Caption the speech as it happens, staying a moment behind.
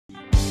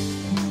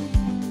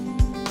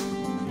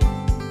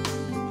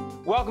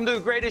Welcome to the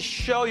greatest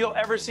show you'll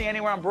ever see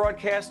anywhere on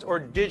broadcast or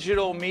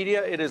digital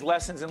media. It is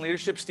Lessons in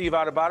Leadership. Steve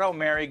Adubato,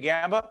 Mary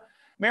Gamba.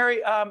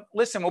 Mary,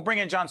 listen, we'll bring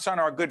in John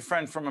Sarno, our good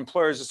friend from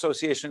Employers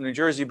Association of New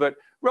Jersey. But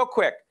real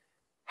quick,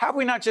 have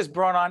we not just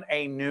brought on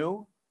a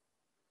new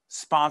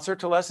sponsor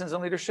to Lessons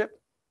in Leadership?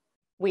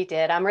 We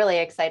did. I'm really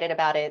excited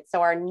about it.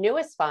 So our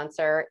newest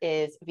sponsor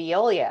is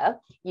Veolia.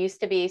 Used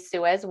to be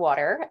Suez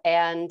Water.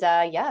 And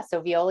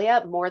so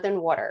Veolia, more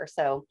than water.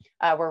 So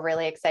we're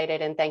really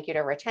excited. And thank you to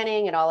Rich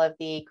Henning and all of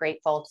the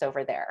great folks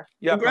over there.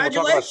 Yep,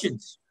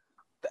 congratulations.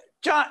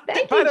 John,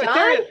 thank you,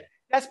 John.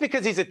 That's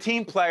because he's a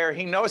team player.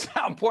 He knows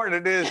how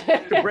important it is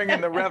to bring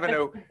in the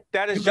revenue.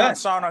 That is John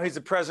Sarno. He's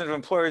the president of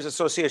Employers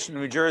Association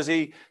of New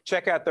Jersey.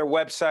 Check out their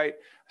website.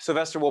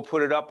 Sylvester will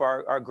put it up.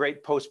 Our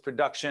great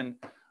post-production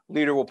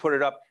leader will put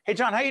it up. Hey,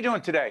 John, how you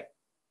doing today?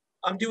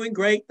 I'm doing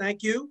great.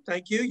 Thank you.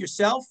 Thank you.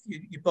 Yourself.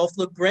 You both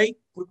look great.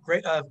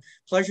 Great.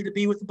 Pleasure to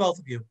be with the both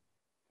of you.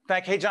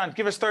 Hey, John,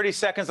 give us 30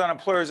 seconds on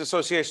Employers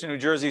Association of New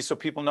Jersey so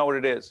people know what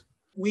it is.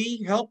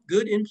 We help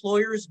good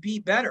employers be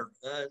better.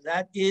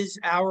 That is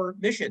our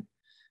mission.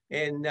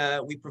 And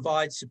we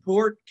provide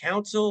support,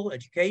 counsel,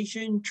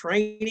 education,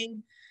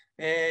 training.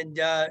 And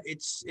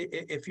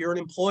if you're an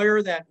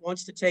employer that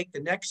wants to take the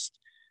next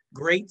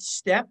great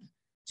step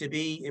to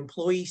be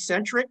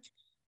employee-centric,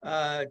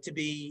 to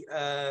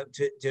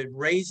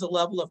raise the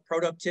level of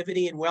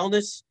productivity and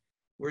wellness,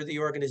 we're the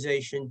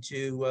organization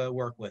to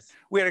work with.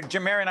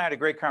 Mary and I had a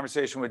great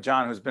conversation with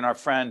John, who's been our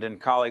friend and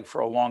colleague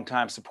for a long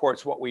time,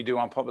 supports what we do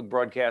on public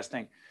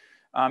broadcasting.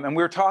 And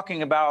we were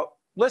talking about,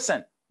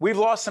 listen, we've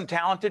lost some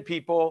talented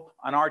people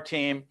on our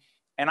team.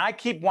 And I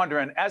keep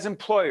wondering, as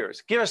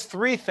employers, give us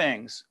 3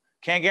 things.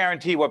 Can't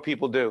guarantee what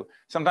people do.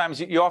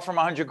 Sometimes you offer them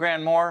 100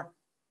 grand more,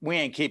 we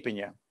ain't keeping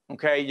you.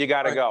 Okay, you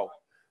got to go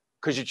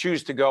because you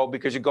choose to go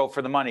because you go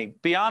for the money.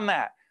 Beyond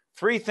that,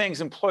 3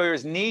 things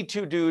employers need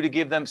to do to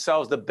give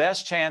themselves the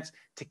best chance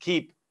to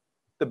keep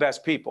the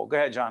best people. Go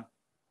ahead, John.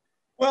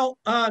 Well,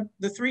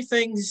 the 3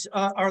 things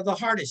are the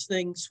hardest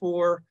things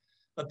for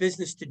a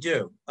business to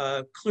do.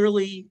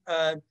 Clearly,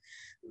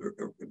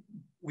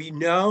 we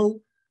know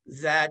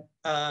that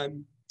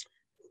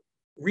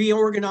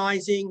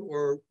reorganizing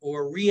or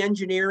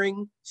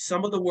re-engineering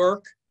some of the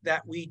work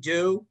that we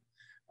do,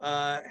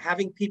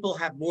 having people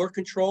have more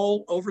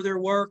control over their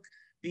work,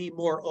 be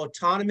more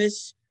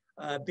autonomous,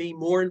 be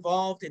more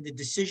involved in the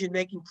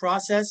decision-making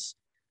process.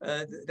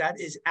 That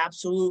is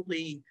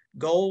absolutely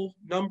goal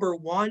number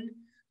 1,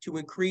 to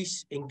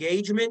increase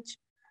engagement.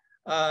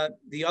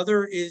 The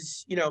other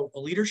is, a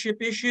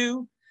leadership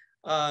issue.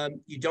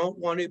 You don't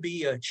want to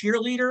be a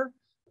cheerleader,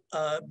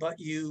 but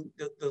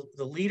the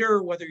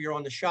leader, whether you're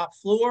on the shop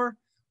floor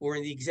or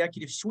in the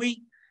executive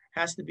suite,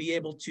 has to be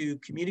able to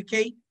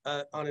communicate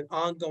on an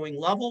ongoing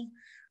level,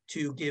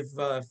 to give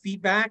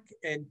feedback,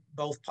 and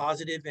both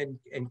positive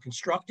and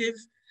constructive.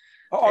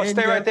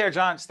 Stay right there,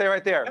 John. Stay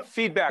right there. Yep.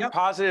 Feedback, yep.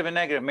 Positive and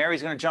negative.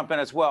 Mary's going to jump in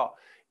as well.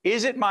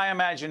 Is it my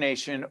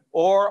imagination,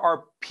 or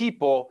are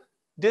people,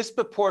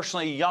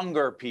 disproportionately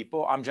younger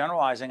people, I'm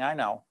generalizing, I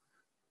know,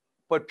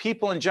 but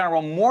people in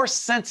general, more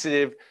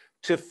sensitive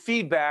to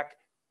feedback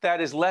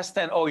that is less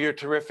than, oh, you're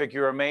terrific,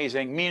 you're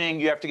amazing,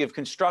 meaning you have to give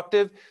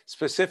constructive,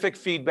 specific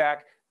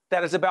feedback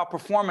that is about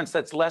performance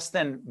that's less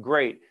than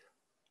great.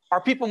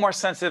 Are people more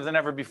sensitive than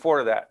ever before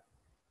to that?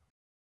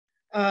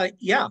 And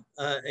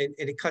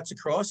it cuts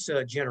across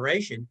a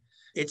generation.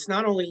 It's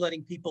not only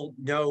letting people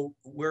know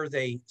where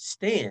they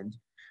stand,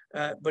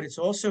 but it's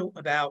also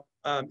about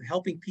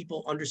helping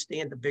people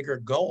understand the bigger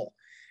goal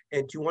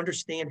and to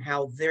understand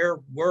how their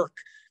work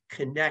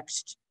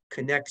connects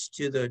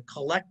to the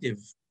collective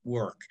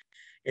work.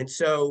 And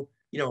so,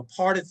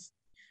 part of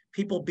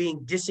people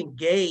being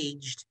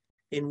disengaged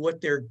in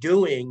what they're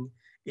doing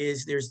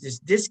is there's this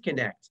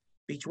disconnect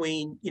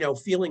between,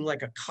 feeling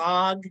like a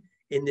cog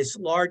in this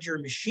larger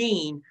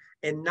machine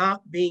and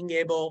not being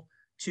able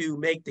to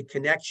make the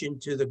connection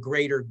to the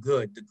greater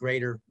good, the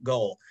greater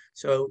goal.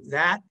 So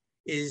that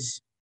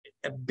is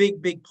a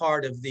big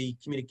part of the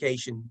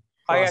communication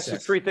process. I asked you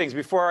 3 things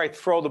before I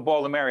throw the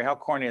ball to Mary. How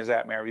corny is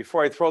that, Mary?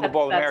 Before I throw the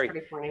ball to Mary,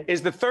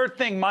 is the 3rd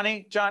thing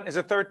money, John? Is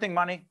the 3rd thing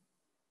money?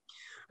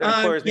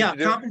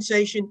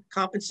 Compensation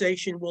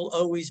will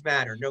always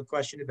matter, no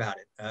question about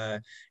it.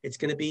 It's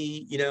going to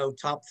be,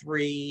 top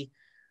 3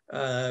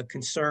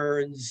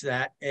 concerns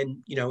that, and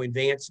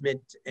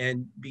advancement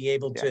and be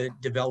able to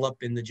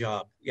develop in the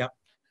job. Yep.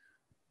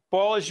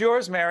 Ball is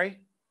yours, Mary.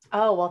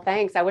 Oh, well,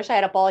 thanks. I wish I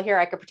had a ball here.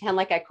 I could pretend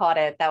like I caught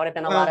it. That would have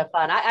been a lot of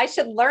fun. I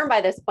should learn by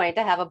this point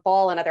to have a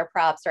ball and other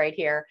props right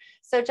here.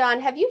 So, John,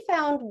 have you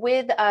found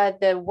with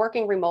the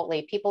working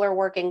remotely, people are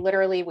working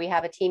literally, we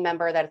have a team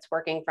member that's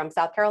working from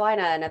South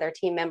Carolina, another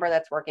team member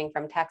that's working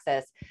from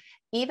Texas.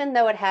 Even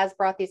though it has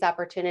brought these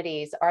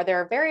opportunities, are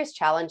there various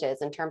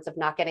challenges in terms of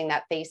not getting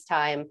that face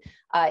time,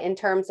 in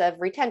terms of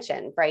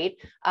retention, right?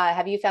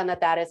 Have you found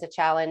that is a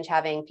challenge,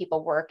 having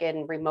people work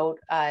in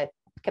remote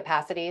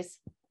capacities?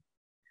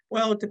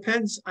 Well, it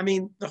depends. I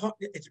mean,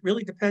 it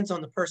really depends on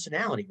the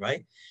personality,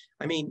 right?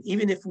 I mean,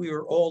 even if we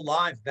were all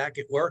live back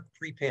at work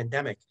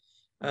pre-pandemic,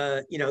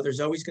 There's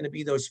always going to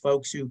be those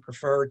folks who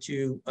prefer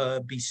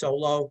to be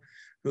solo,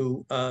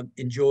 who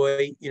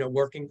enjoy,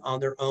 working on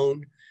their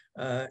own,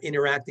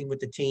 interacting with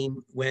the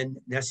team when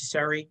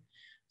necessary.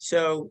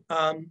 So,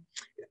 I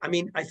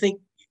think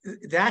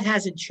that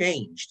hasn't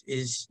changed,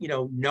 is,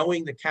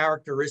 knowing the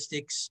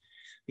characteristics,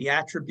 the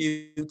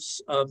attributes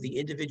of the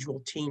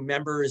individual team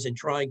members and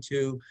trying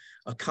to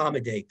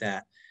accommodate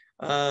that.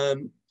 I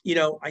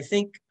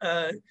think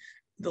the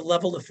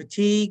level of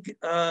fatigue,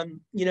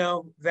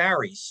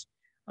 varies.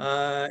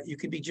 You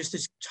can be just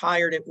as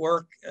tired at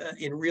work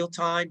in real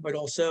time, but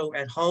also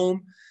at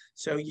home.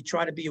 So you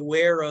try to be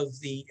aware of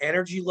the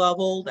energy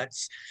level.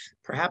 That's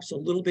perhaps a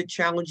little bit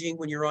challenging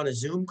when you're on a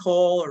Zoom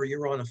call or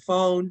you're on a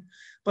phone.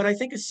 But I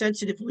think a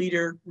sensitive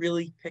leader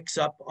really picks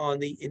up on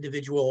the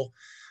individual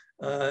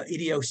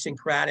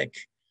idiosyncratic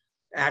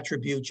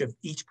attributes of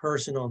each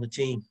person on the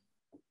team.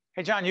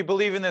 Hey, John, you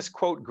believe in this,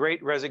 quote,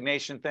 great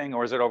resignation thing,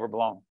 or is it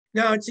overblown?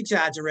 No, it's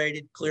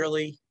exaggerated,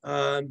 clearly.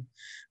 I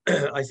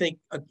think,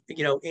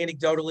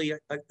 anecdotally,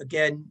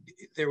 again,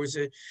 there was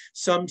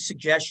some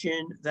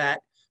suggestion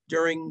that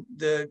during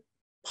the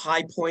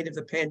high point of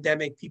the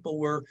pandemic, people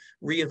were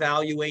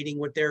reevaluating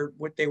what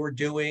they were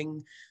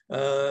doing,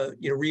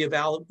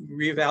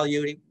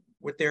 reevaluating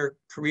what their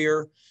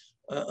career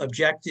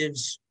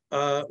objectives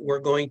were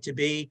going to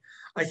be.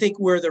 I think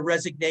where the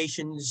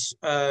resignations,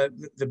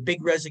 the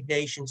big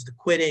resignations, the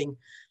quitting,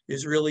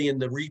 is really in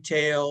the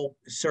retail,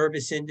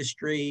 service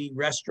industry,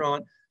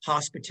 restaurant,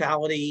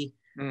 hospitality.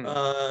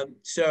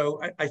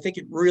 So I think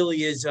it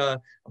really is a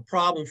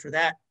problem for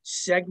that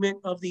segment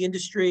of the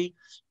industry.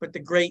 But the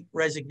great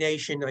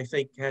resignation, I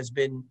think, has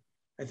been,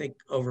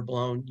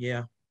 overblown.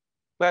 Yeah.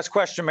 Last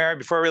question, Mary,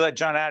 before we let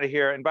John out of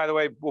here. And by the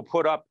way, we'll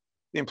put up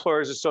the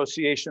Employers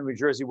Association of New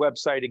Jersey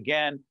website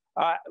again.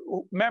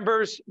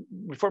 Members,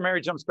 before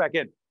Mary jumps back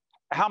in,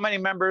 how many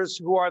members?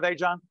 Who are they,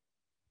 John?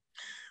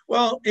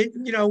 Well,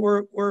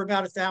 we're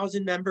about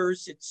 1,000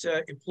 members. It's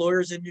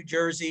employers in New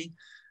Jersey,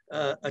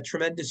 a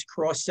tremendous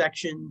cross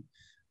section,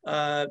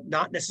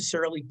 not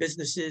necessarily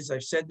businesses.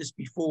 I've said this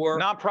before.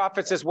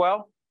 Nonprofits as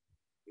well.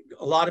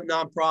 A lot of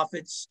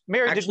nonprofits.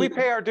 Mary, actually, did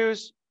we pay our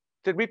dues?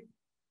 Did we?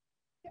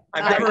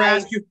 I've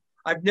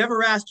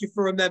never asked you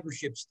for a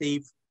membership,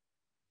 Steve.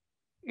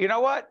 You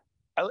know what?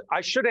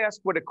 I should ask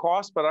what it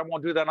costs, but I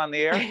won't do that on the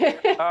air.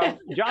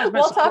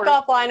 We'll talk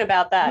offline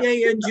about that.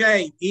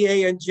 EANJ.org.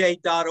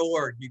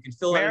 You can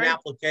fill out an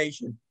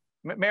application.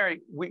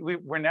 Mary,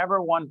 we're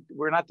never one.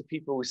 We're not the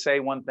people who say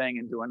one thing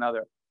and do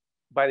another.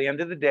 By the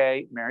end of the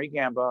day, Mary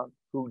Gamba,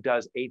 who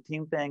does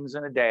 18 things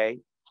in a day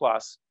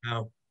plus,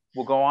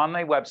 will go on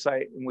my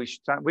website, and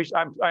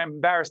I'm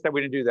embarrassed that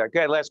we didn't do that.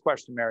 Okay, last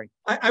question, Mary.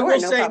 I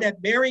will say that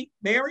Mary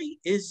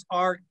is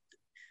our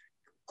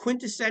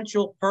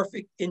quintessential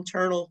perfect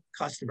internal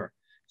customer.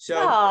 So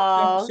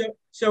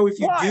if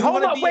you do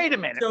want to be, wait a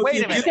minute. If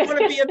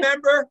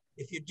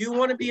you do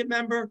want to be a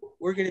member,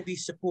 we're going to be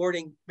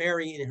supporting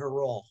Mary in her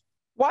role.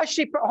 Why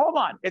hold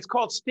on. It's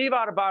called Steve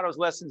Adubato's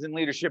Lessons in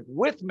Leadership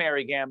with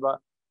Mary Gamba.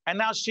 And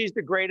now she's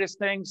the greatest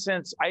thing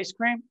since ice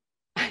cream.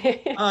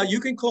 You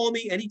can call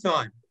me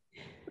anytime.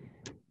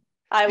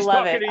 I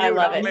love it.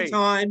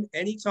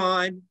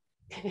 Anytime,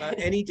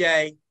 any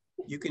day.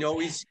 You can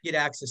always get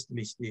access to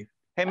me, Steve.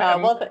 Hey,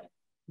 go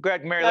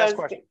ahead, Mary, last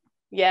question.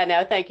 Yeah,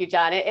 no, thank you,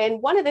 John.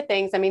 And one of the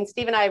things,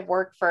 Steve and I have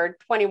worked for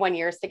 21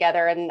 years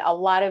together, and a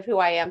lot of who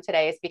I am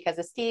today is because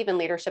of Steve and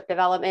leadership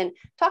development.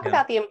 Talk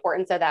about the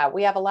importance of that.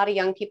 We have a lot of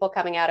young people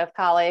coming out of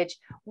college.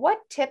 What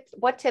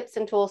tips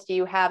and tools do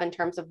you have in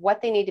terms of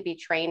what they need to be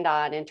trained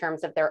on in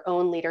terms of their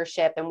own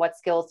leadership, and what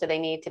skills do they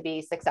need to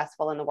be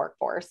successful in the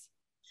workforce?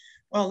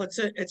 Well, it's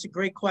a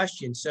great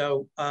question.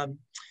 So I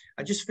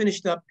just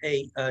finished up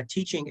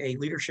teaching a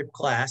leadership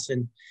class,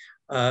 and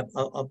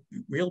I'll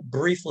real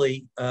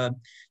briefly, the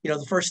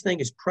first thing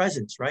is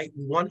presence, right?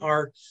 We want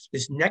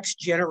this next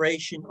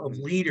generation of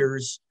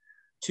leaders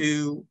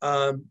to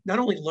not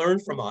only learn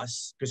from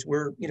us, because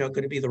we're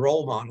going to be the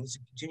role models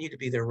and continue to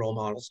be their role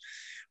models,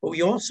 but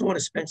we also want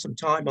to spend some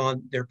time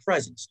on their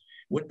presence,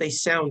 what they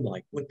sound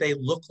like, what they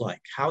look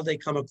like, how they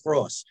come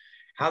across,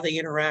 how they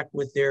interact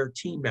with their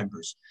team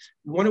members.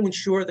 We want to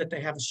ensure that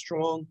they have a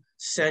strong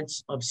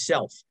sense of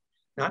self,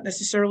 not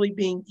necessarily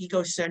being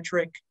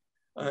egocentric,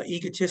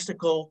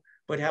 egotistical,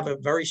 but have a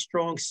very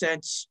strong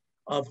sense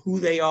of who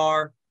they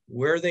are,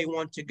 where they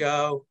want to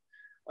go.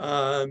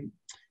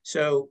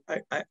 So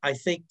I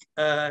think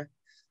the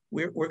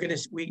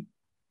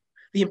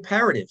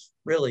imperative,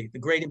 really, the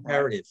great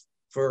imperative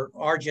for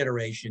our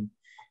generation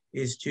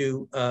is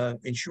to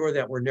ensure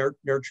that we're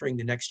nurturing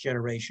the next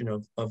generation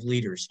of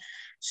leaders.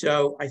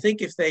 So I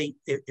think if they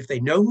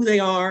know who they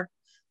are,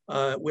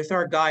 with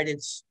our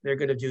guidance, they're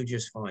going to do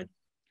just fine.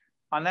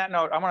 On that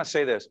note, I want to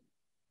say this.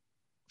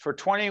 For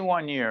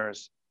 21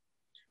 years,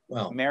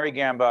 Mary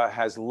Gamba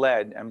has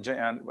led, and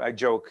I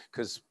joke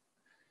because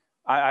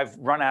I've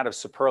run out of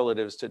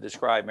superlatives to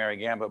describe Mary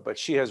Gamba, but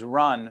she has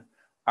run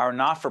our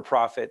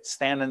not-for-profit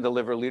Stand and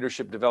Deliver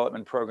leadership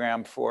development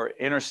program for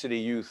inner city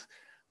youth,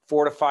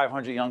 400 to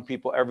 500 young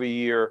people every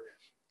year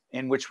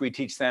in which we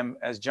teach them,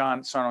 as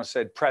John Sarno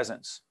said,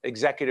 presence,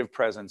 executive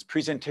presence,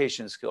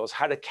 presentation skills,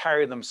 how to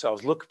carry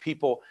themselves, look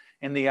people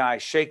in the eye,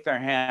 shake their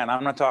hand.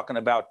 I'm not talking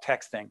about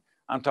texting.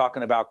 I'm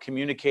talking about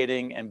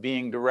communicating and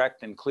being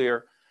direct and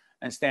clear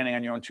and standing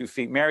on your own 2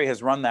 feet. Mary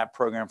has run that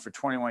program for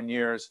 21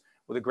 years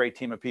with a great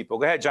team of people.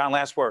 Go ahead, John,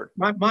 last word.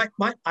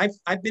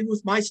 I've been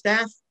with my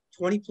staff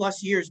 20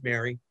 plus years,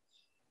 Mary,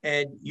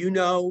 and you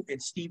know,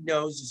 and Steve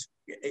knows,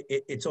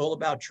 it's all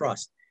about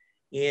trust.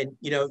 And,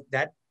 you know,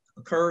 that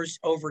occurs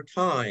over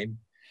time,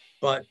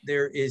 but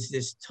there is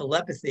this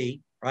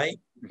telepathy, right?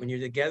 When you're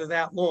together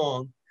that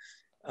long,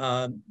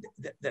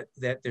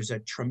 that there's a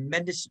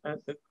tremendous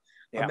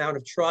amount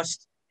of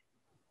trust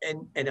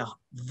and a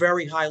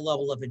very high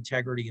level of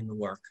integrity in the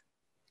work.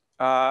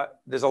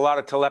 There's a lot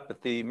of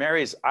telepathy.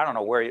 Mary's, I don't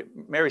know where,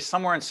 Mary's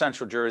somewhere in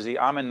Central Jersey.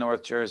 I'm in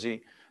North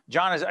Jersey.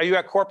 John, are you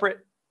at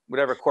corporate?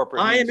 Whatever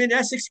corporate I means. am in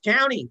Essex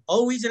County,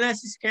 always in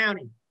Essex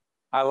County.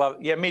 I love,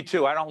 yeah, me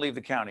too. I don't leave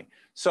the county.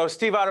 So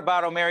Steve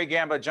Adubato, Mary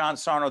Gamba, John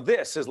Sarno,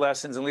 this is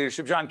Lessons in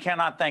Leadership. John,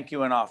 cannot thank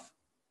you enough.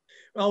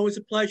 Always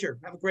a pleasure.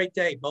 Have a great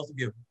day, both of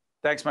you.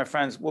 Thanks, my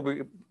friends. We'll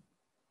be,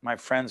 my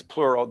friends,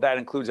 plural. That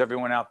includes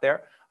everyone out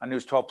there on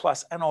News 12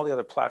 Plus and all the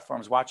other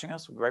platforms watching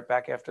us. We'll be right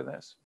back after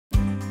this.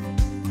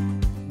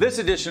 This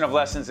edition of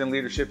Lessons in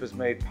Leadership is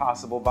made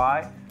possible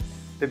by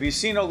the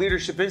Buccino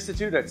Leadership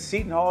Institute at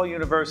Seton Hall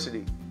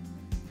University,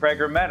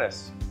 Prager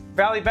Metis,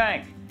 Valley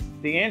Bank,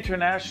 the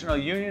International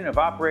Union of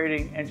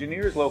Operating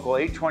Engineers, Local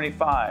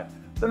 825,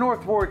 the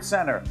North Ward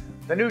Center,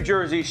 the New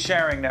Jersey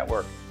Sharing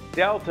Network,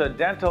 Delta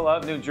Dental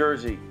of New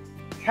Jersey,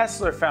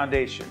 Kessler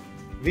Foundation,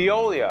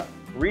 Veolia,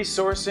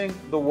 Resourcing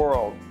the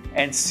World,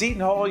 and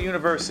Seton Hall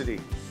University,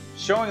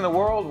 showing the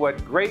world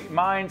what great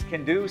minds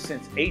can do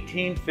since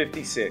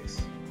 1856.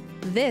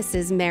 This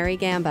is Mary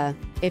Gamba.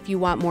 If you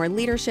want more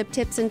leadership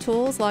tips and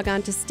tools, log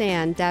on to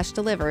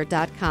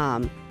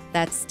stand-deliver.com.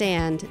 That's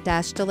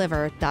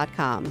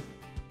stand-deliver.com.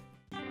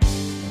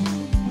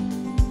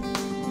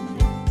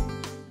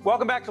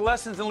 Welcome back to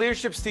Lessons in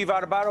Leadership. Steve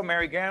Adubato,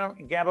 Mary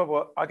Gamba.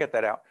 Well, I'll get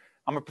that out.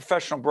 I'm a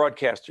professional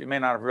broadcaster. You may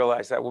not have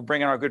realized that. We'll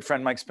bring in our good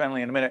friend Mike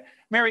Spendley in a minute.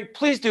 Mary,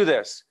 please do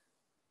this.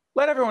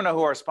 Let everyone know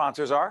who our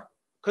sponsors are,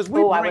 because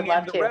we bring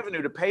in the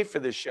revenue to pay for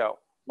this show.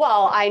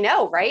 Well, I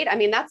know, right? I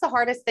mean, that's the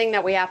hardest thing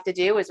that we have to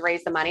do is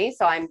raise the money.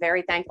 So I'm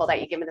very thankful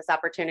that you give me this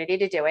opportunity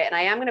to do it. And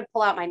I am going to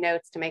pull out my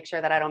notes to make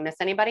sure that I don't miss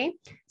anybody.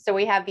 So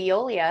we have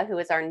Veolia, who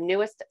is our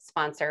newest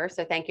sponsor.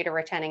 So thank you to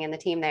Rich Henning and the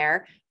team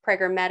there.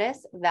 Prager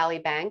Metis, Valley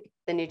Bank,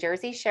 the New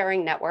Jersey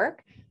Sharing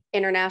Network,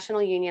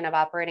 International Union of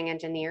Operating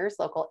Engineers,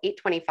 Local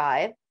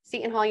 825,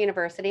 Seton Hall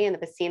University and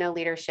the Buccino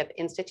Leadership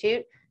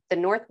Institute, the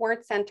North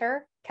Ward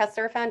Center,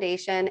 Kessler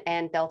Foundation,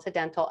 and Delta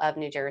Dental of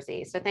New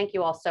Jersey. So thank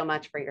you all so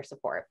much for your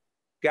support.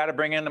 Got to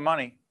bring in the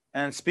money.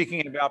 And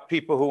speaking about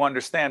people who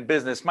understand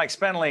business, Mike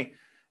Spendley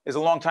is a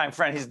longtime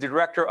friend. He's the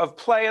director of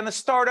play and the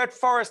start at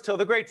Forest Hill,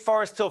 the great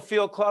Forest Hill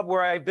Field Club,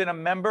 where I've been a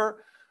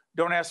member.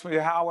 Don't ask me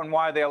how and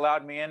why they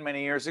allowed me in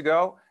many years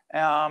ago.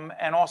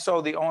 And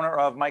also the owner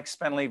of Mike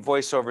Spendley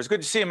Voiceovers.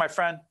 Good to see you, my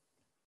friend.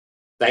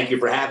 Thank you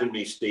for having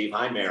me, Steve.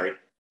 Hi, Mary.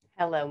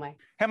 Hello, Mike.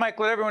 Hey, Mike,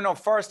 let everyone know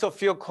Forest Hill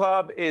Field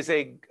Club is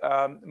a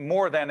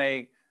more than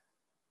a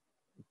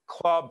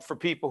club for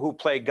people who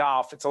play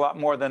golf. It's a lot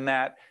more than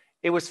that.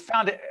 It was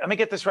founded, let me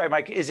get this right,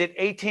 Mike, is it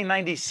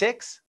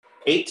 1896?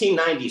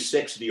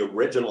 1896, the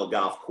original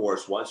golf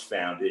course was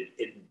founded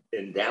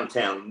in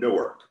downtown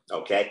Newark,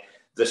 okay?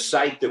 The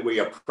site that we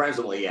are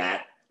presently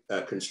at,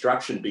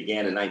 construction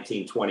began in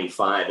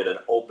 1925 and it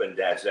opened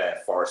as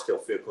a Forest Hill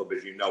Field Club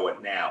as you know it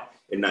now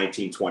in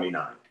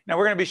 1929. Now,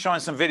 we're going to be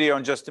showing some video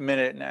in just a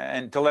minute,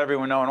 and to let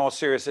everyone know in all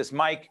seriousness,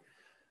 Mike,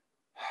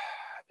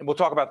 and we'll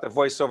talk about the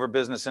voiceover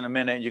business in a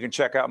minute. You can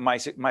check out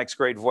Mike's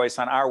great voice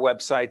on our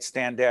website,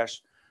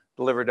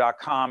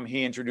 stand-deliver.com.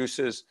 He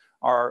introduces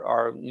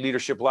our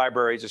leadership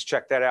library. Just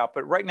check that out.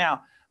 But right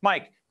now,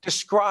 Mike,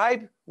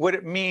 describe what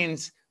it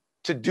means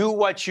to do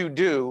what you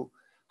do,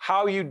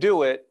 how you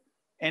do it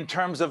in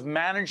terms of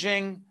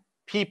managing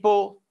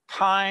people,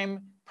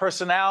 time,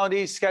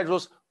 personalities,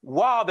 schedules,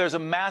 while there's a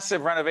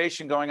massive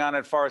renovation going on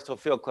at Forest Hill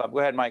Field Club. Go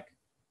ahead, Mike.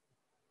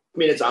 I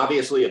mean, it's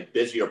obviously a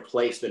busier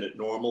place than it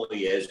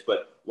normally is,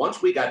 but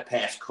once we got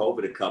past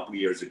COVID a couple of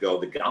years ago,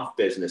 the golf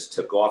business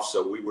took off.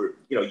 So we were,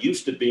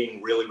 used to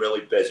being really,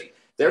 really busy.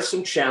 There's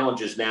some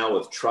challenges now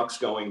with trucks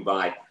going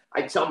by.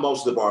 I tell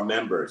most of our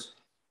members,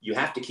 you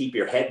have to keep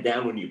your head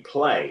down when you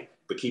play,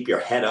 but keep your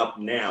head up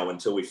now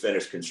until we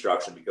finish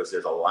construction, because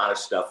there's a lot of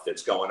stuff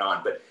that's going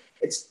on. But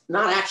it's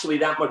not actually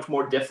that much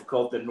more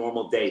difficult than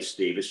normal days,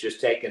 Steve. It's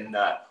just taking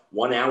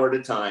 1 hour at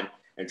a time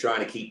and trying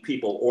to keep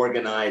people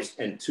organized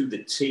and to the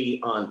T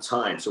on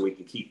time so we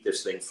can keep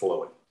this thing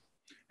flowing.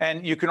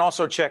 And you can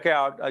also check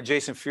out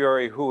Jason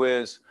Fiore, who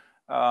is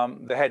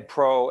the head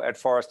pro at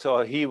Forest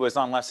Hill. He was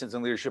on Lessons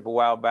in Leadership a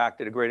while back,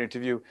 did a great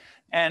interview.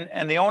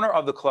 And the owner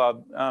of the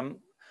club,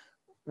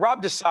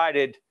 Rob,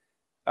 decided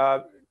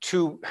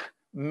to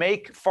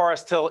make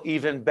Forest Hill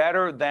even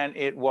better than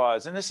it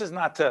was. And this is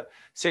not to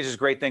say just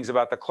great things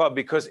about the club,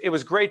 because it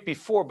was great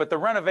before, but the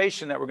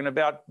renovation that we're going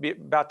to be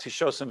about to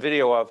show some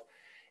video of,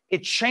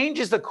 It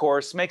changes the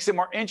course, makes it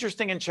more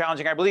interesting and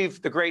challenging. I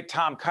believe the great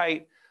Tom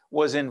Kite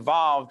was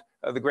involved,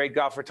 the great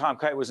golfer Tom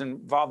Kite was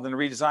involved in the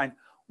redesign.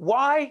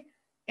 Why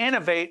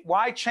innovate?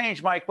 Why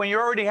change, Mike, when you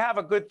already have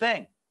a good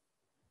thing?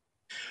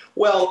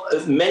 Well,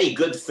 many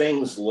good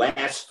things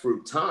last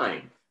through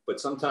time,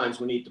 but sometimes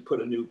we need to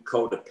put a new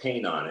coat of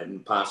paint on it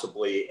and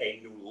possibly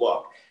a new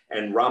look.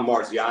 And Ron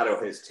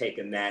Marziato has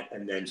taken that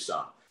and then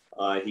some.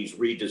 He's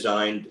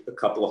redesigned a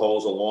couple of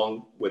holes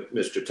along with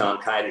Mr.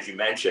 Tom Kite, as you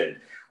mentioned,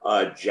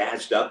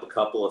 jazzed up a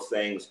couple of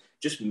things,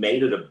 just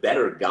made it a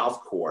better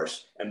golf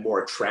course and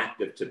more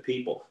attractive to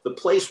people. The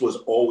place was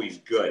always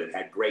good. It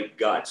had great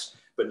guts,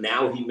 but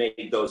now he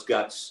made those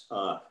guts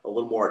a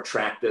little more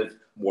attractive,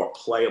 more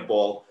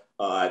playable,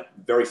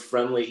 very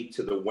friendly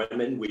to the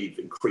women. We've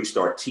increased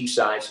our tee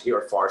size here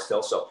at Forest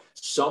Hill.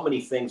 So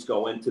many things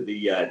go into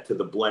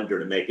the blender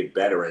to make it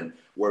better. And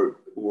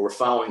we're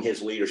following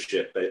his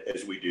leadership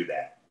as we do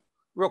that.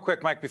 Real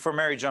quick, Mike, before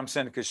Mary jumps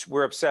in, because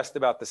we're obsessed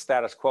about the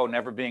status quo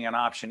never being an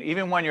option,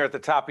 even when you're at the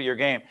top of your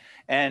game.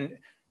 And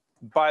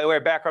by the way,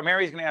 background,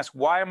 Mary's going to ask,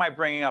 why am I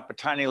bringing up a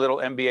tiny little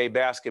NBA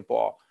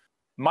basketball?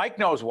 Mike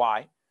knows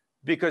why,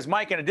 because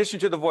Mike, in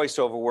addition to the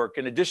voiceover work,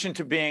 in addition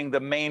to being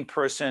the main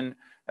person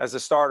as a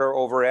starter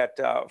over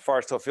at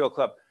Forest Hill Field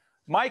Club,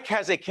 Mike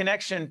has a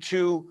connection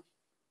to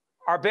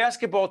our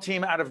basketball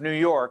team out of New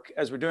York.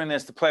 As we're doing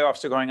this, the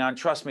playoffs are going on.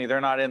 Trust me,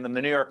 they're not in them,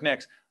 the New York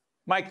Knicks.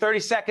 Mike, 30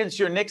 seconds,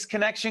 your Knicks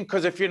connection,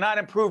 because if you're not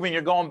improving,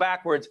 you're going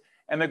backwards,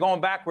 and they're going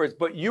backwards.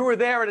 But you were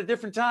there at a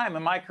different time.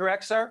 Am I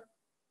correct, sir?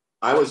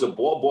 I was a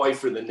ball boy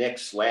for the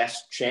Knicks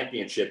last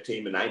championship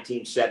team in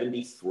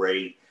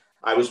 1973.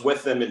 I was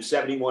with them in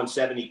 71,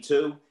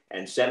 72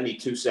 and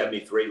 72,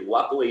 73.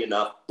 Luckily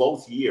enough,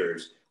 both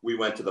years we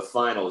went to the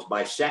finals.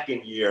 My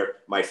second year,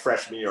 my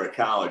freshman year of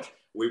college,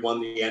 we won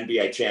the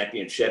NBA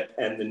championship,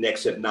 and the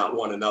Knicks have not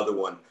won another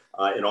one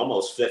in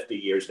almost 50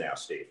 years now,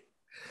 Steve.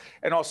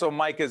 And also,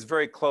 Mike is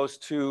very close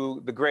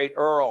to the great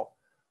Earl,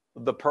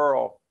 the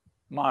Pearl,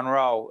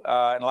 Monroe,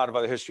 and a lot of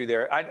other history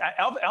there.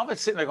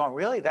 Alvin's sitting there going,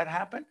 really? That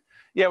happened?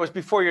 Yeah, it was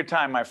before your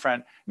time, my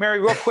friend. Mary,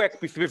 real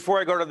quick, before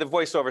I go to the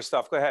voiceover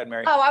stuff, go ahead,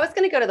 Mary. Oh, I was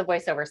going to go to the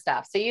voiceover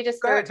stuff. So you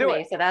just threw it to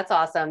me. So that's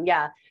awesome.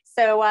 Yeah.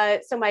 So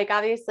Mike,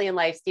 obviously in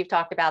life, Steve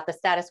talked about the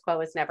status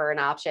quo is never an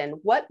option.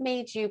 What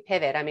made you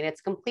pivot? I mean,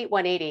 it's complete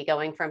 180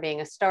 going from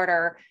being a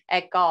starter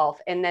at golf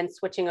and then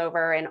switching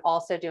over and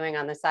also doing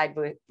on the side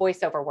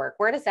voiceover work.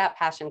 Where does that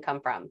passion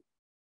come from?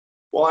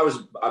 Well, I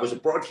was a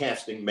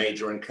broadcasting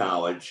major in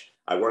college.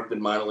 I worked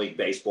in minor league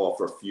baseball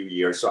for a few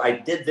years. So I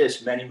did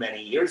this many,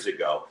 many years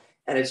ago.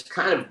 And it's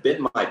kind of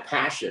been my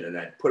passion. And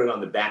I put it on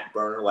the back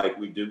burner like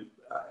we do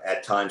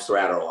at times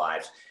throughout our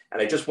lives.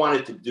 And I just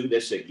wanted to do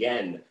this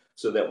again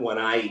so that when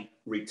I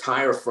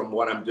retire from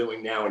what I'm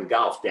doing now in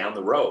golf down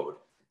the road,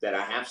 that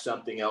I have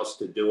something else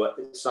to do,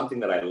 something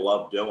that I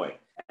love doing.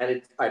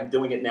 And I'm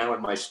doing it now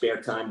in my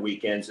spare time,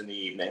 weekends and the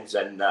evenings.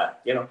 And,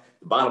 you know,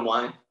 the bottom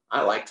line,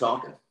 I like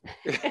talking.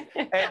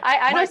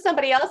 I know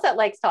somebody else that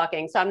likes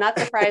talking, so I'm not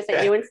surprised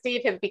that you and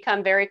Steve have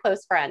become very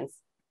close friends.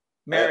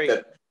 Mary,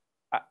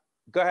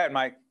 go ahead,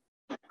 Mike.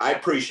 I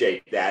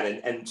appreciate that.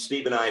 And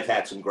Steve and I have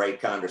had some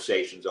great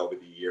conversations over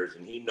the years,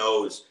 and he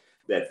knows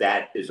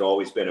that has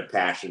always been a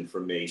passion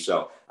for me.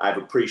 So I've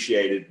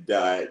appreciated,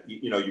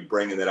 you know, you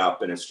bringing it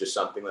up, and it's just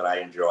something that I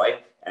enjoy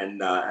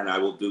and I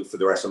will do for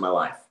the rest of my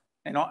life.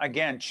 And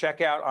again,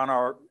 check out on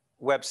our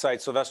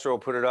website, Sylvester will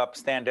put it up,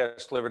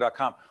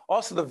 stand-deliver.com.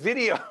 Also, the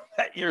video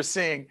that you're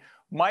seeing,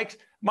 Mike,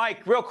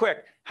 real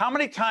quick, how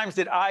many times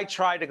did I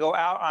try to go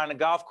out on a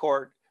golf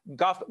court?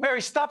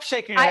 Mary, stop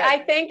shaking your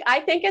head. I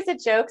think as a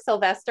joke,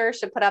 Sylvester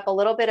should put up a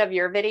little bit of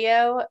your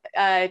video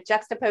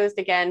juxtaposed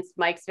against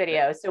Mike's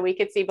video so we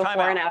could see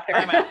before and after.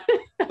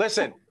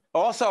 Listen,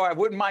 also, I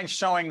wouldn't mind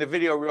showing the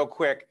video real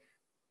quick.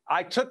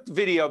 I took the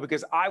video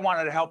because I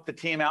wanted to help the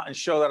team out and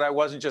show that I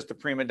wasn't just a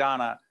prima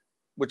donna,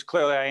 which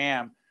clearly I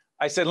am.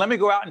 I said, let me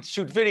go out and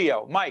shoot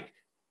video. Mike,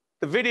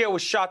 the video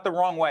was shot the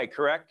wrong way,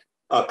 correct?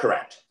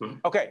 Correct. Mm-hmm.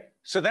 Okay.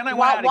 So then I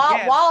went out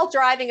again. While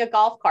driving a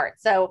golf cart.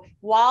 So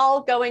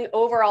while going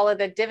over all of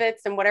the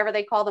divots and whatever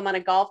they call them on a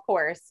golf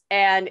course,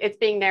 and it's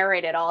being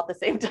narrated all at the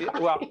same time.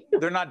 Well,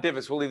 they're not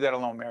divots. We'll leave that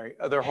alone, Mary.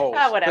 They're holes.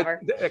 Oh,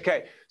 whatever. But,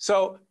 okay.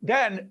 So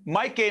then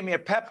Mike gave me a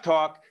pep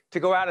talk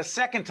to go out a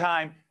second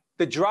time.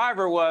 The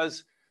driver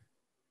was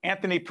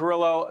Anthony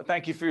Perillo.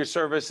 Thank you for your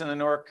service in the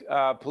Newark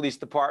Police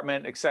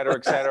Department, et cetera,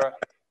 et cetera.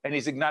 And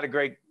he's not a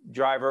great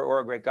driver or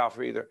a great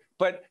golfer either.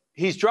 But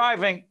he's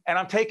driving, and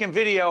I'm taking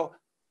video.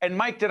 And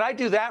Mike, did I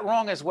do that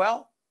wrong as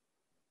well?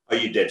 Oh,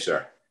 you did,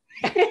 sir.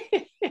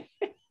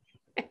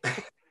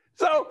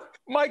 So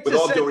Mike With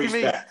just all said due to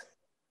respect. me,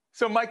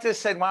 so Mike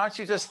just said, why don't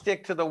you just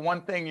stick to the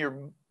one thing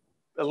you're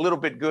a little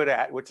bit good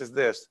at, which is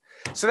this.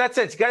 So that's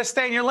it. You got to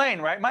stay in your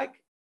lane, right,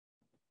 Mike?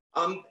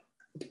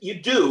 You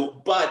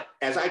do, but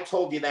as I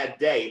told you that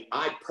day,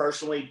 I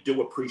personally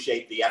do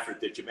appreciate the effort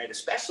that you made,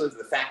 especially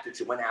the fact that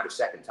you went out a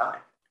second time.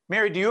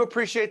 Mary, do you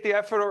appreciate the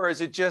effort, or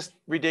is it just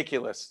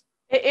ridiculous?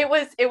 It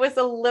was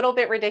a little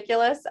bit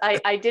ridiculous.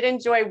 I did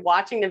enjoy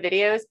watching the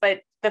videos,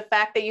 but the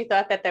fact that you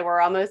thought that they were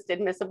almost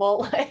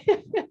admissible,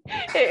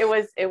 it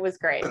was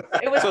great.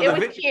 It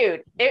was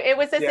cute. It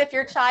was as if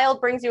your child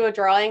brings you a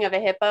drawing of a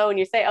hippo and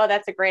you say, oh,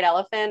 that's a great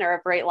elephant or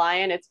a great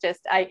lion. It's just,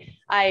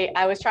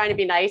 I was trying to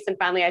be nice, and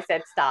finally I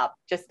said, stop,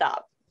 just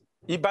stop.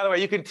 By the way,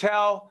 you can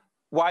tell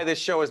why this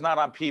show is not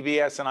on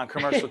PBS and on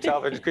commercial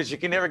television, because you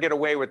can never get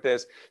away with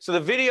this. So the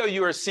video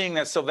you are seeing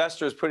that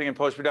Sylvester is putting in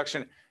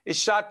post-production is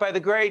shot by the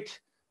great,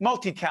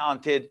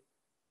 multi-talented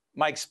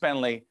Mike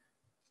Spendley,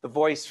 the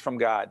voice from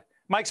God.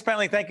 Mike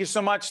Spendley, thank you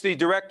so much. The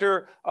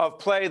director of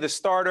Play, the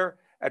starter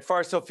at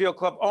Forest Hill Field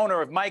Club,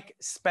 owner of Mike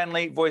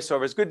Spendley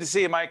Voiceovers. Good to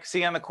see you, Mike.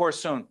 See you on the course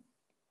soon.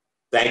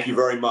 Thank you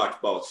very much,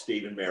 both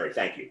Steve and Mary.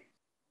 Thank you.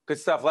 Good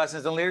stuff.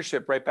 Lessons in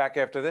Leadership right back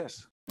after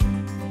this.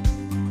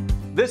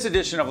 This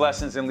edition of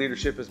Lessons in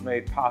Leadership is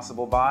made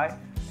possible by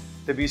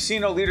the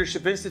Buccino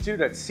Leadership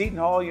Institute at Seton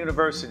Hall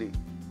University,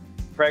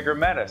 Prager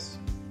Metis,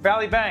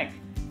 Valley Bank,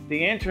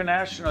 the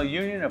International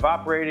Union of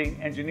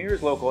Operating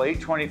Engineers, Local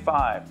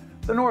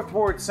 825, the North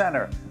Ward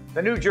Center,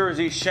 the New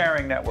Jersey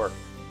Sharing Network,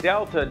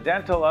 Delta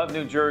Dental of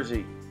New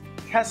Jersey,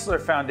 Kessler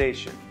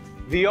Foundation,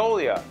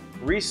 Veolia,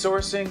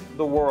 Resourcing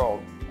the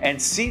World,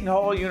 and Seton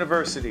Hall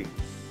University,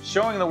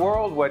 showing the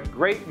world what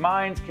great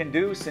minds can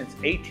do since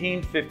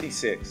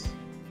 1856.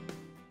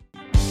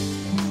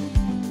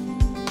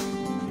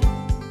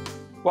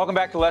 Welcome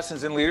back to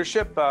Lessons in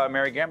Leadership.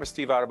 Mary Gamba,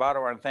 Steve Adubato. I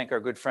want to thank our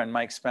good friend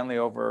Mike Spendley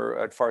over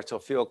at Forest Hill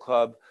Field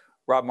Club,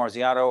 Rob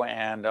Marziato,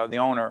 and the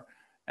owner,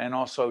 and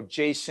also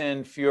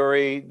Jason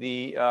Fury,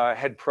 the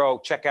head pro.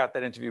 Check out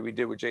that interview we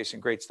did with Jason.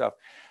 Great stuff.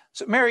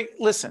 So, Mary,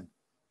 listen,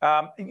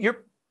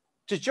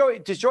 does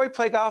Joey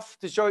play golf?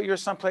 Does your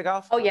son play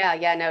golf? Oh,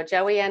 yeah. No,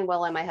 Joey and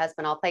Will and my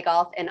husband all play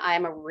golf, and I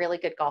am a really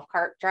good golf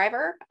cart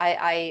driver.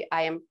 I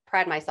am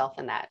pride myself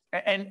in that.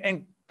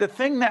 And the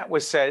thing that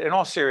was said, in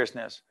all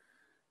seriousness,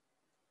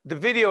 the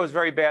video is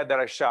very bad that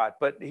I shot,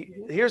 but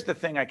here's the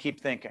thing I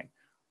keep thinking.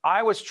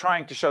 I was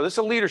trying to show, this is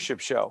a leadership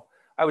show.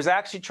 I was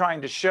actually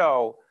trying to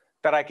show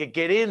that I could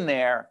get in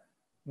there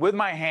with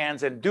my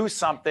hands and do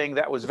something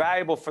that was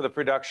valuable for the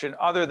production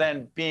other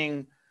than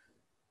being,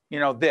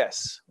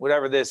 this,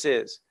 whatever this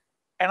is.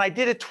 And I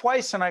did it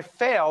twice and I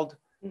failed.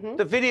 Mm-hmm.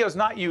 The video's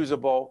not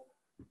usable.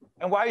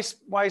 And why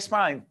are you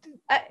smiling?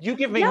 You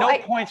give me no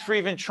points for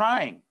even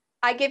trying.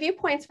 I give you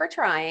points for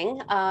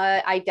trying.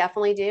 I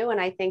definitely do. And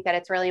I think that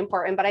it's really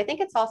important, but I think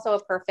it's also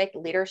a perfect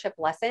leadership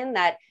lesson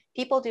that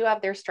people do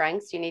have their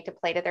strengths. You need to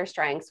play to their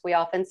strengths. We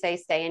often say,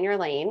 stay in your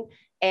lane.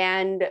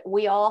 And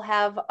we all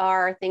have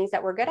our things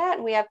that we're good at,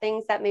 and we have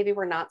things that maybe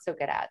we're not so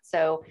good at.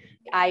 So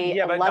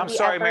I'm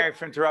sorry, Mary,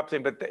 for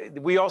interrupting, but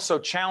we also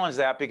challenge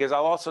that, because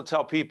I'll also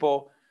tell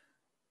people,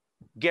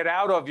 get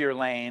out of your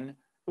lane,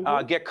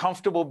 get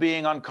comfortable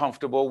being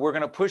uncomfortable. We're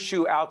going to push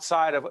you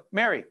outside of,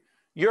 Mary,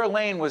 your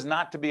lane was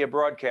not to be a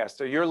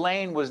broadcaster. Your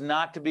lane was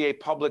not to be a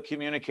public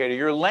communicator.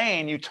 Your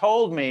lane, you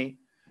told me,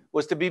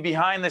 was to be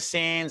behind the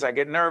scenes. I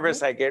get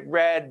nervous, I get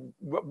red,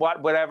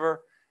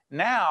 whatever.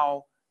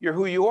 Now you're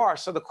who you are.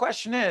 So the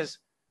question is,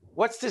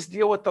 what's this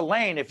deal with the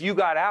lane? If you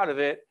got out of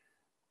it,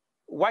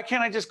 why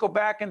can't I just go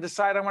back and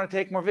decide I want to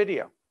take more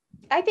video?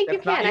 I think you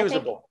can. Not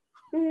usable.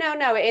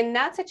 No. In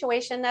that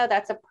situation, though,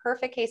 that's a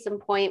perfect case in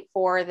point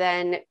for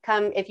then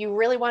if you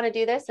really want to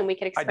do this and we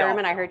could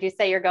experiment. I heard you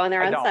say you're going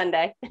there on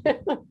Sunday.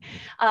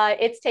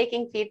 It's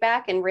taking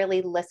feedback and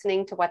really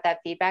listening to what that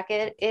feedback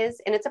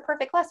is. And it's a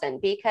perfect lesson,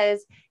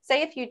 because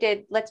say if you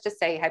did, let's just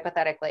say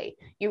hypothetically,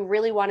 you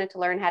really wanted to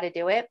learn how to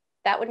do it.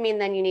 That would mean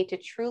then you need to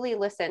truly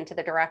listen to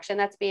the direction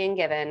that's being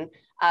given.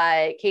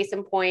 Case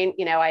in point,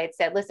 I had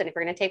said, listen, if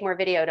you're going to take more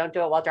video, don't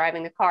do it while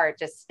driving the car.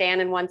 Just stand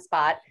in one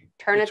spot,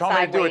 turn it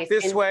sideways. Do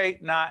it this way,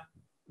 not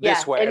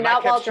this way. And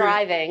not while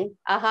driving.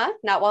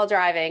 Not while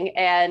driving.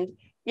 And,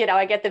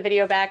 I get the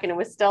video back and it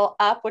was still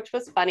up, which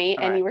was funny.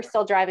 And you were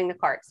still driving the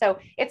cart. So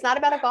it's not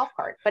about a golf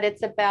cart, but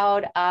it's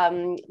about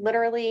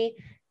literally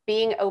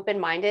being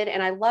open-minded.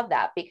 And I love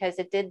that, because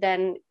it did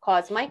then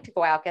cause Mike to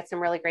go out, get some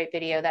really great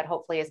video that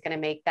hopefully is going to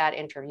make that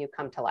interview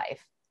come to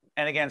life.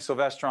 And again,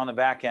 Sylvester on the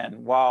back end,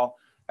 while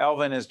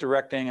Elvin is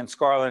directing and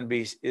Scarlett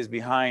is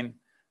behind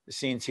the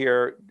scenes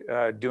here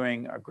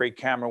doing a great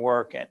camera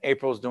work, and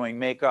April's doing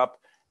makeup,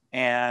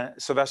 and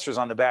Sylvester's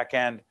on the back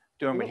end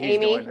doing what he's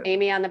doing.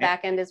 Amy on the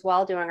back end as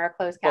well, doing our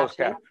closed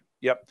caption.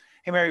 Yep.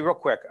 Hey, Mary, real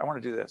quick, I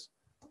want to do this.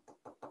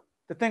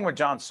 The thing with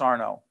John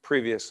Sarno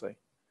previously,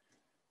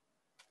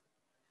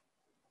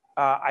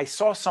 I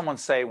saw someone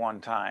say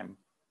one time,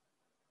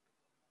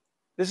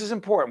 this is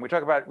important. We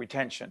talk about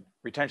retention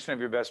of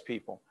your best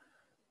people.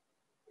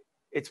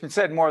 It's been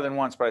said more than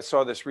once, but I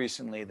saw this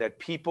recently, that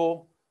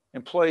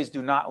employees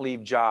do not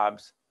leave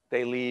jobs,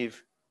 they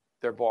leave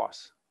their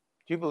boss.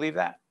 Do you believe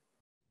that?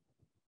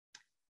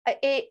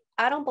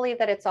 I don't believe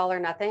that it's all or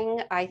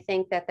nothing. I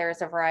think that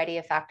there's a variety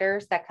of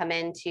factors that come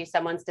into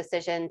someone's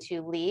decision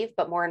to leave,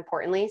 but more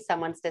importantly,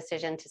 someone's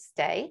decision to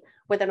stay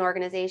with an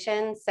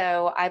organization.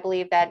 So I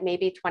believe that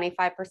maybe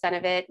 25%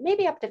 of it,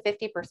 maybe up to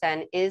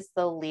 50% is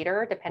the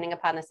leader, depending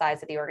upon the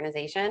size of the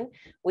organization.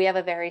 We have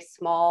a very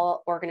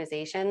small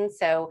organization.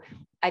 So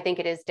I think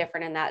it is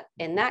different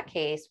in that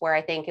case, where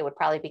I think it would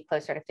probably be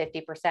closer to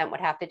 50%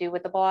 would have to do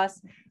with the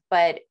boss,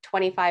 but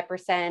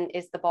 25%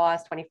 is the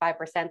boss,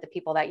 25% the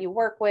people that you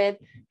work with,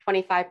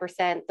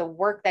 25% the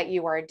work that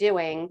you are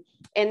doing,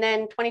 and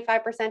then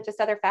 25%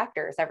 just other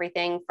factors.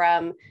 Everything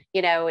from,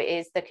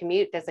 does the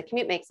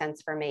commute make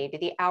sense for me? Do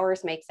the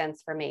hours make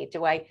sense for me?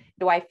 Do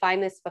I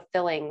find this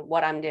fulfilling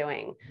what I'm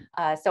doing?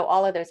 So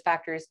all of those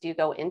factors do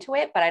go into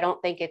it, but I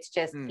don't think it's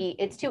just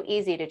it's too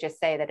easy to just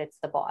say that it's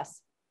the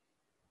boss.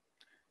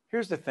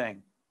 Here's the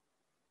thing.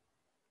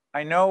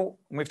 I know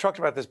we've talked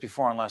about this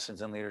before on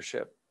Lessons in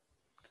Leadership,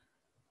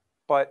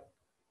 but,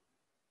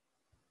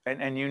 and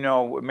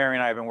Mary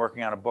and I have been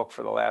working on a book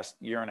for the last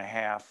year and a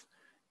half.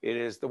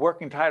 The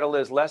working title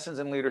is Lessons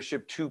in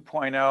Leadership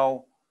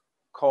 2.0,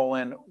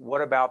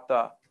 what about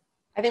the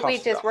I think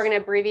we're going to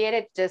abbreviate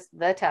it, just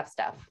the tough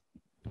stuff.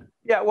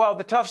 Yeah, well,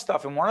 the tough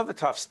stuff, and one of the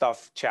tough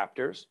stuff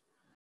chapters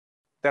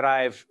that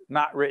I've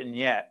not written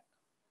yet,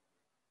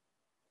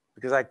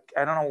 because I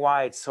don't know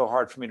why it's so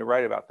hard for me to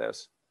write about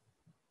this.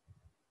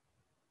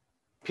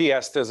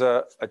 P.S. There's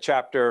a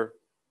chapter,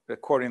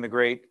 quoting the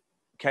great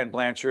Ken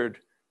Blanchard,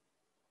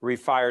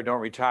 Refire, Don't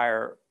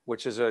Retire,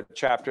 which is a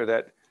chapter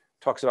that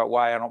talks about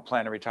why I don't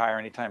plan to retire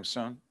anytime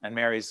soon. And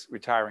Mary's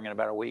retiring in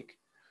about a week.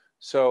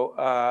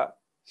 So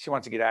she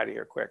wants to get out of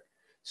here quick.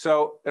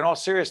 So in all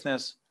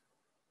seriousness,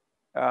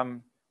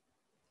 I'm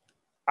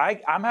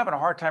having a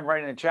hard time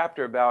writing a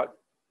chapter about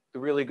the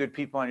really good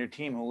people on your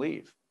team who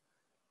leave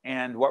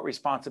and what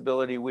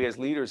responsibility we as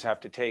leaders have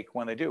to take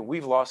when they do.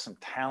 We've lost some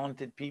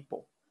talented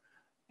people.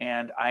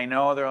 And I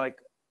know they're like,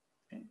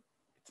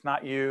 it's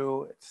not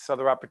you, it's this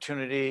other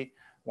opportunity,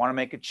 want to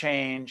make a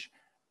change.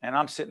 And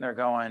I'm sitting there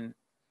going,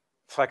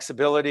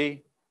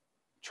 flexibility,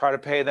 try to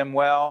pay them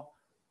well,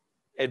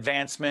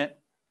 advancement,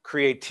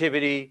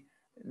 creativity,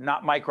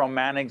 not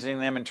micromanaging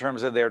them in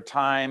terms of their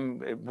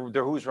time,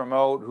 who's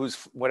remote, who's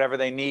whatever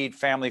they need,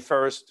 family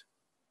first,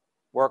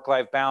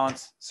 work-life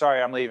balance. Sorry,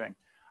 I'm leaving.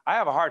 I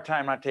have a hard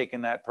time not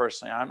taking that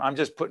personally. I'm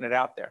just putting it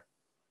out there.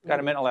 Got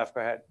a minute left,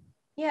 go ahead.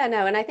 Yeah,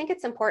 no, and I think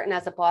it's important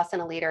as a boss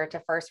and a leader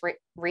to first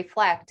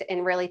reflect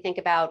and really think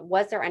about,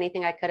 was there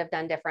anything I could have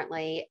done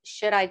differently?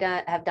 Should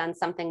I have done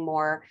something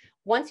more?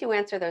 Once you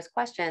answer those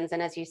questions,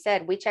 and as you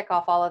said, we check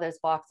off all of those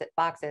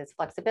boxes,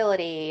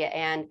 flexibility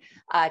and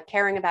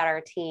caring about our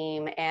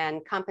team,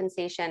 and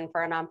compensation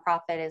for a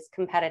nonprofit is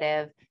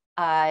competitive,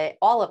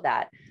 all of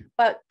that.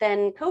 But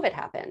then COVID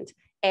happened,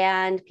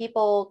 and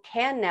people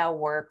can now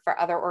work for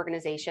other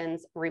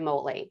organizations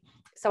remotely.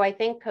 So I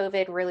think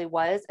COVID really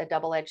was a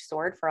double-edged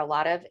sword for a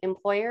lot of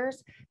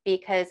employers,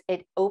 because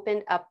it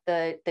opened up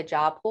the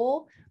job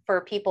pool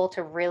for people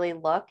to really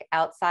look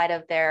outside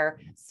of their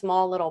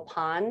small little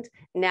pond.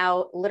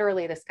 Now,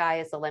 literally the sky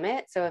is the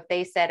limit. So if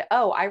they said,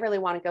 oh, I really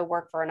want to go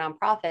work for a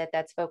nonprofit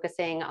that's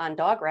focusing on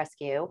dog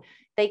rescue,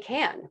 they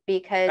can,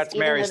 because that's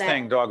Mary's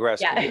thing, dog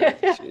rescue. Yeah.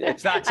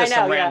 It's not just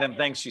some random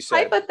thing she said.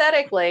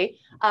 Hypothetically,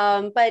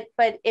 but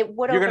it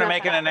would. You're going to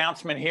make an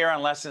announcement here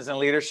on Lessons in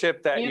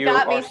Leadership that you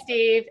got me,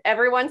 Steve.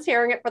 Everyone's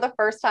hearing it for the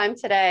first time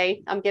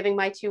today. I'm giving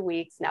my 2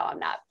 weeks. No, I'm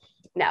not.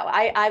 No,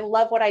 I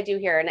love what I do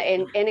here. And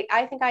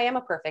I think I am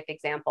a perfect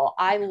example.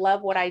 I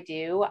love what I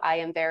do.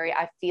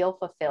 I feel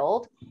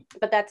fulfilled,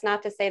 but that's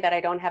not to say that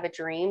I don't have a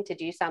dream to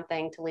do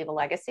something to leave a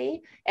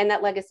legacy. And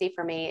that legacy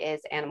for me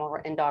is animal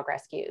and dog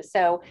rescue.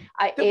 So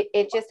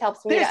it just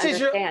helps me to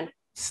understand.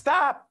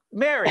 Stop,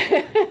 Mary,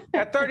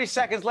 got 30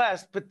 seconds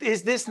left, but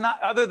is this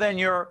not, other than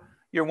your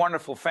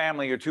wonderful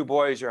family, your 2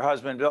 boys, your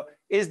husband, Bill,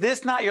 is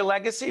this not your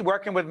legacy,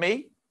 working with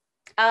me?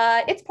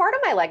 It's part of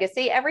my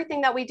legacy.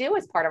 Everything that we do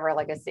is part of our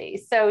legacy.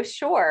 So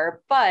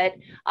sure. But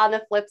on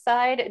the flip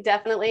side,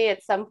 definitely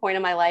at some point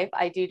in my life,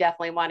 I do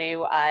definitely want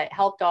to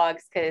help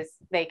dogs, because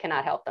they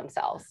cannot help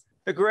themselves.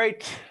 The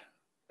great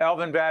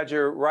Elvin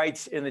Badger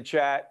writes in the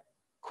chat,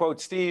 quote,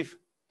 Steve,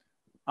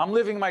 I'm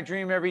living my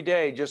dream every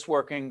day, just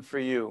working for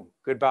you.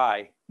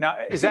 Goodbye. Now,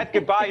 is that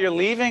goodbye you're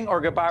leaving,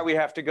 or goodbye we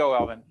have to go,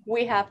 Elvin?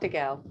 We have to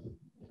go.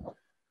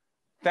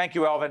 Thank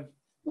you, Elvin.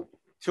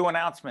 2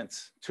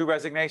 announcements, 2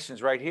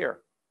 resignations right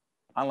here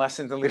on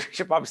Lessons in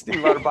Leadership. I'm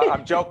Steve Adubato.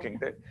 I'm joking.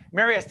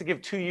 Mary has to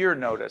give 2-year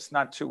notice,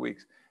 not 2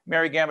 weeks.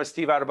 Mary Gamba,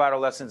 Steve Adubato,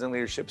 Lessons in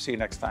Leadership. See you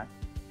next time.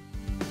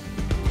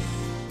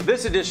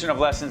 This edition of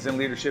Lessons in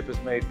Leadership is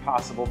made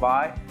possible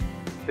by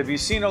the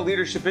Buccino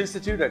Leadership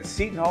Institute at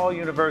Seton Hall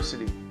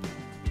University,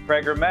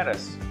 Prager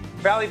Metis,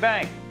 Valley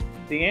Bank,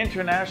 the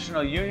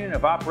International Union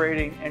of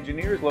Operating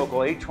Engineers,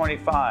 Local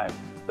 825,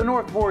 the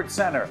North Ward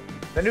Center,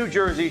 the New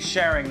Jersey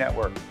Sharing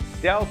Network,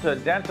 Delta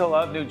Dental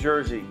of New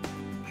Jersey,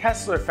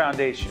 Kessler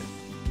Foundation,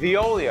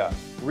 Veolia,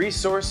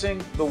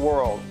 Resourcing the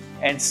World,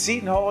 and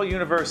Seton Hall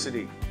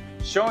University,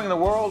 showing the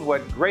world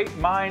what great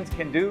minds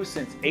can do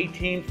since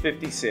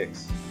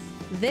 1856.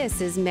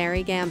 This is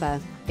Mary Gamba.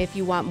 If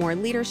you want more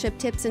leadership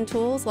tips and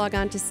tools, log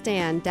on to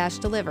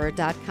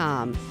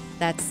stand-deliver.com.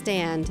 That's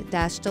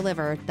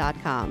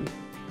stand-deliver.com.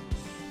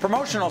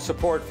 Promotional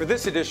support for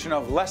this edition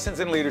of Lessons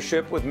in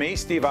Leadership with me,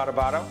 Steve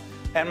Adubato,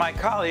 and my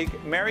colleague,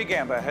 Mary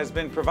Gamba, has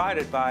been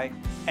provided by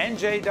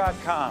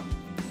NJ.com,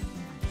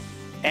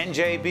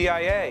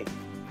 NJBIA,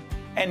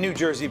 and New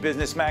Jersey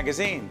Business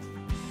Magazine,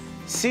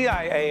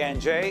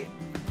 CIANJ,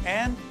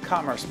 and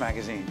Commerce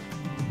Magazine.